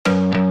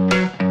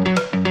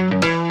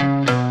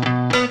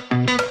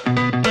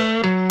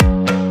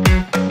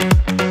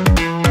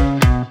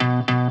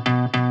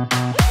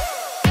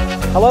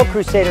Hello,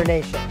 Crusader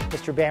Nation.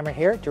 Mr. Bamert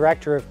here,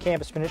 Director of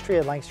Campus Ministry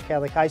at Lancaster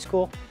Catholic High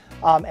School.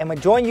 And we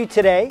join you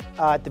today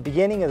at the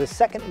beginning of the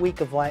second week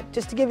of Lent,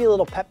 just to give you a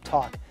little pep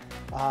talk.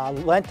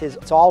 Lent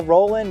it's all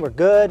rolling, we're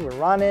good, we're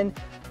running.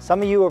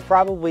 Some of you are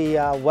probably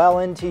well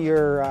into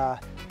your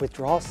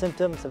withdrawal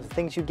symptoms of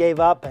things you gave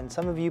up, and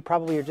some of you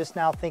probably are just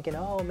now thinking,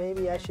 oh,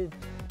 maybe I should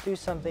do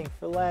something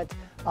for Lent.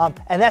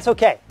 And that's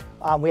okay.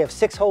 We have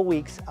 6 whole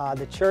weeks.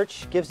 The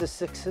church gives us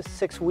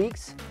six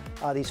weeks,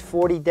 these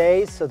 40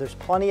 days, so there's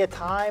plenty of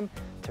time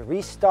to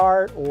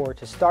restart or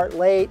to start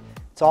late.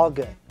 It's all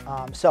good.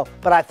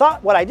 But I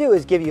thought what I do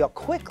is give you a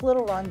quick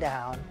little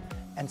rundown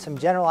and some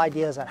general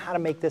ideas on how to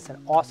make this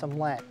an awesome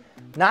Lent.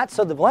 Not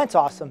so the Lent's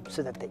awesome,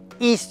 so that the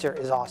Easter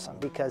is awesome,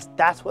 because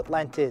that's what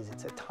Lent is.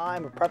 It's a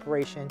time of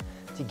preparation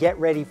to get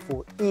ready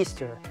for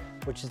Easter,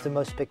 which is the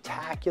most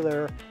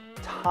spectacular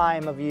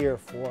time of year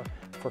for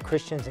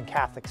Christians and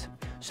Catholics.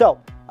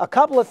 So, a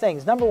couple of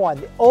things. Number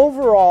one, the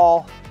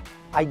overall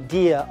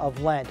idea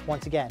of Lent,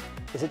 once again,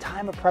 is a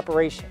time of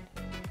preparation,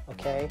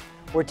 okay?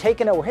 We're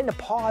hitting a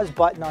pause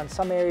button on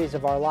some areas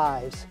of our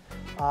lives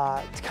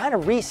to kind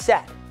of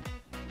reset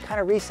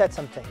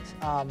some things.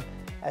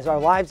 As our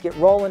lives get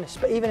rolling,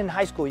 even in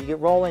high school, you get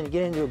rolling, you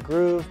get into a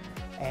groove,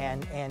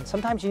 and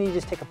sometimes you need to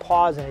just take a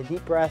pause and a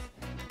deep breath,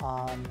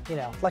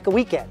 like a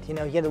weekend. You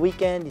get the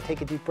weekend, you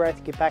take a deep breath,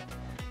 you get back,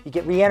 you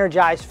get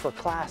re-energized for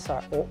class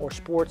or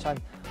sports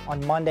on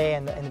Monday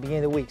and the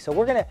beginning of the week. So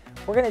we're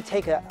gonna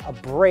take a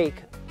break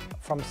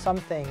from some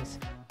things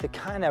to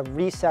kind of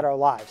reset our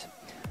lives.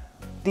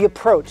 The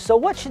approach. So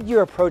what should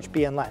your approach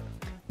be in Lent?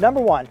 Number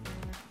one,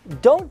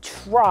 don't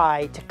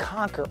try to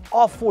conquer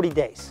all 40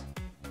 days.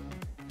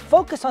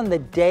 Focus on the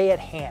day at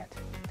hand.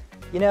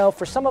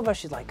 For some of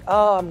us, you're like,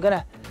 oh, I'm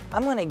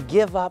gonna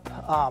give up.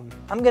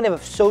 I'm gonna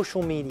have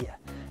social media,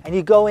 and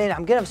you go in.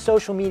 I'm gonna have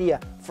social media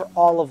for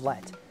all of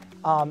Lent,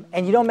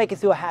 and you don't make it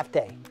through a half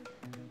day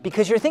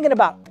because you're thinking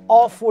about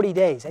all 40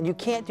 days, and you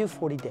can't do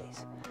 40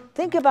 days.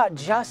 Think about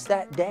just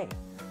that day.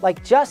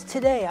 Like, just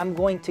today, I'm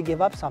going to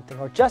give up something,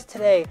 or just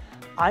today,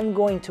 I'm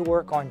going to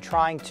work on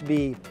trying to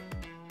be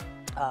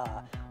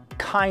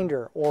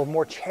kinder or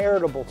more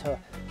charitable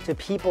to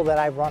people that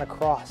I've run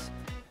across.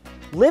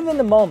 Live in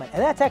the moment,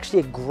 and that's actually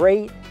a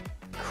great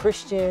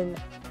Christian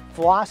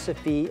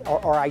philosophy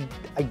or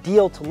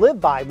ideal to live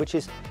by, which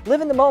is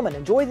live in the moment.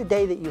 Enjoy the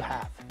day that you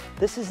have.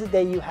 This is the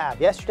day you have.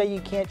 Yesterday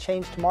you can't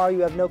change, tomorrow you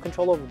have no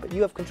control over, but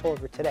you have control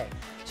over today.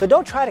 So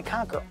don't try to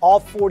conquer all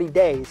 40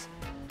 days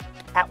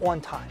at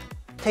one time.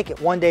 Take it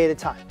one day at a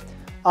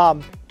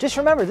time. Just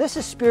remember, this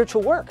is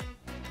spiritual work.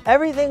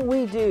 Everything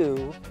we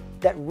do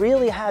that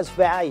really has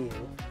value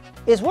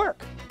is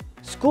work.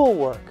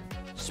 Schoolwork,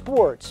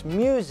 sports,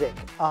 music,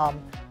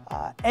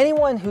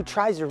 anyone who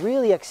tries to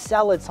really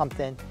excel at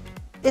something,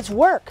 it's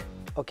work,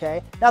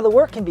 okay? Now the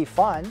work can be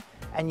fun,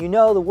 and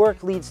the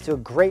work leads to a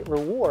great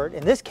reward.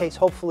 In this case,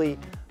 hopefully,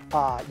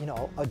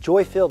 a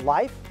joy-filled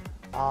life,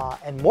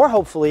 and more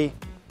hopefully,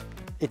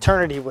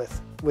 eternity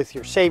with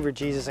your Savior,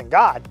 Jesus, and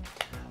God.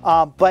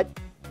 But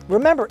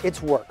remember,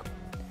 it's work.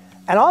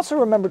 And also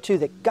remember, too,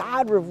 that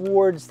God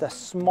rewards the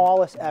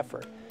smallest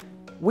effort.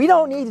 We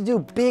don't need to do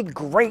big,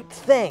 great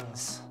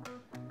things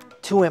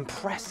to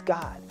impress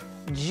God.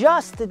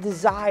 Just the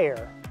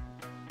desire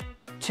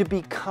to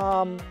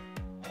become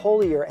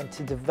holier and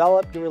to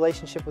develop your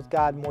relationship with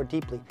God more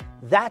deeply.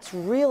 That's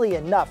really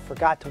enough for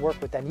God to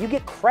work with that. And you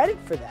get credit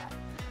for that.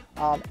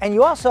 And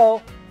you also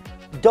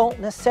don't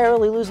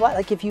necessarily lose life.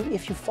 Like if you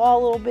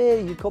fall a little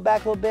bit, you go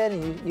back a little bit,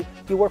 and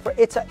you work for it.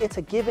 It's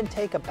a give and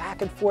take, a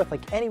back and forth.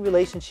 Like any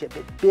relationship,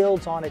 it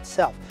builds on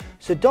itself.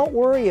 So don't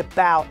worry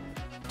about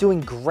doing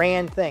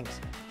grand things.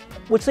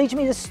 Which leads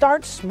me to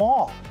start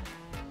small.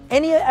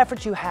 Any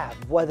effort you have,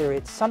 whether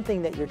it's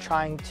something that you're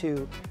trying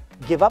to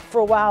give up for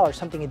a while or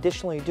something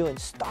additional you're doing,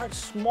 start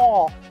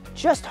small,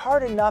 just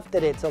hard enough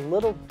that it's a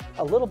little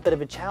bit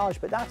of a challenge,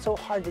 but not so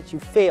hard that you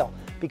fail.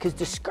 Because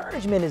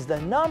discouragement is the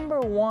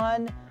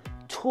 #1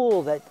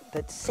 tool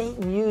that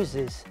Satan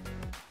uses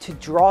to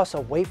draw us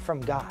away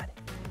from God.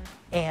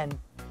 And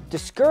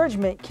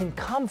discouragement can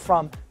come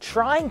from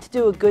trying to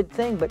do a good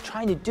thing, but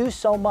trying to do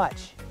so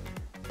much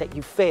that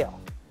you fail.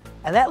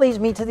 And that leads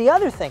me to the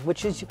other thing,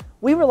 which is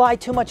we rely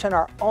too much on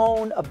our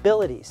own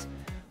abilities.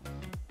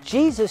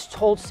 Jesus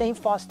told St.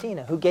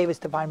 Faustina, who gave us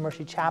Divine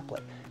Mercy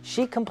Chaplet,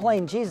 she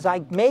complained, Jesus,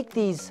 I make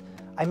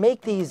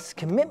these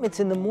commitments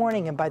in the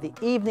morning, and by the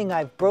evening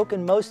I've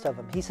broken most of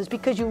them. He says,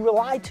 because you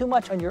rely too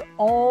much on your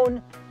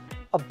own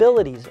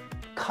abilities.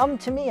 Come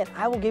to me and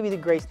I will give you the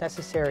grace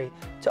necessary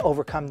to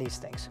overcome these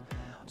things.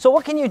 So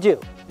what can you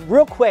do?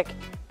 Real quick,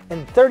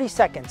 in 30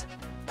 seconds,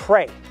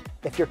 pray.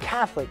 If you're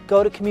Catholic,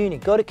 go to communion,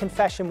 go to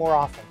confession more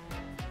often.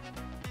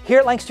 Here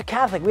at Lancaster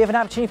Catholic, we have an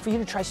opportunity for you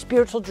to try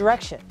spiritual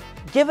direction.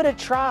 Give it a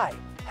try.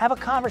 Have a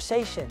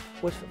conversation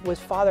with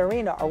Father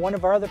Arena or one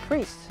of our other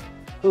priests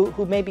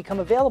who may become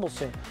available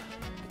soon.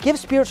 Give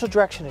spiritual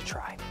direction a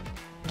try.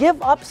 Give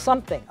up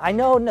something. I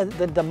know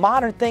the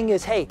modern thing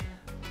is, hey,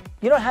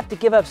 you don't have to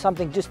give up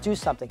something, just do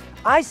something.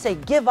 I say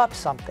give up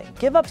something.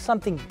 Give up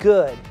something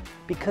good,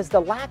 because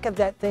the lack of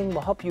that thing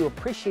will help you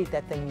appreciate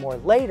that thing more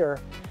later.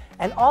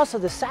 And also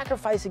the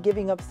sacrifice of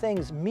giving up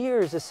things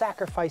mirrors the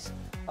sacrifice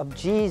of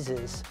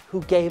Jesus,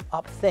 who gave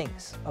up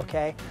things,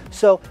 okay?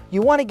 So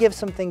you want to give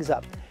some things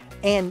up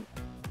and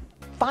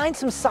find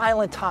some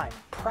silent time.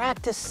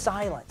 Practice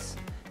silence.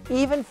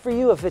 Even for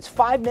you, if it's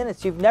 5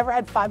 minutes, you've never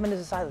had 5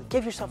 minutes of silence,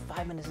 give yourself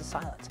 5 minutes of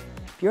silence.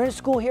 If you're in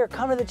school here,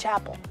 come to the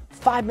chapel,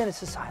 5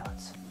 minutes of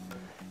silence.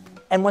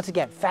 And once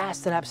again,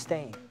 fast and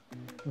abstain.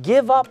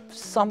 Give up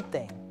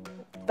something.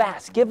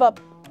 Fast. Give up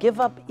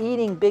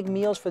eating big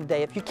meals for the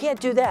day. If you can't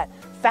do that,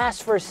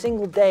 fast for a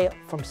single day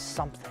from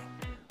something,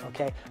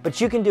 okay? But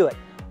you can do it.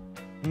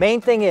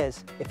 Main thing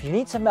is, if you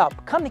need some help,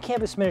 come to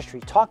Campus Ministry.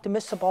 Talk to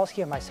Ms.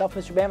 Sobalski or myself,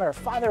 Mr. Bamert, or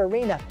Father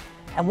Arena,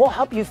 and we'll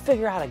help you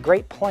figure out a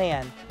great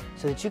plan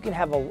so that you can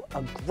have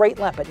a great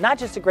Lent, but not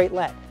just a great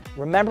Lent.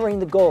 Remembering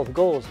the goal. The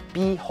goal is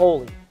be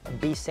holy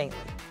and be saintly.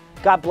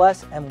 God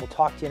bless, and we'll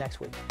talk to you next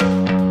week.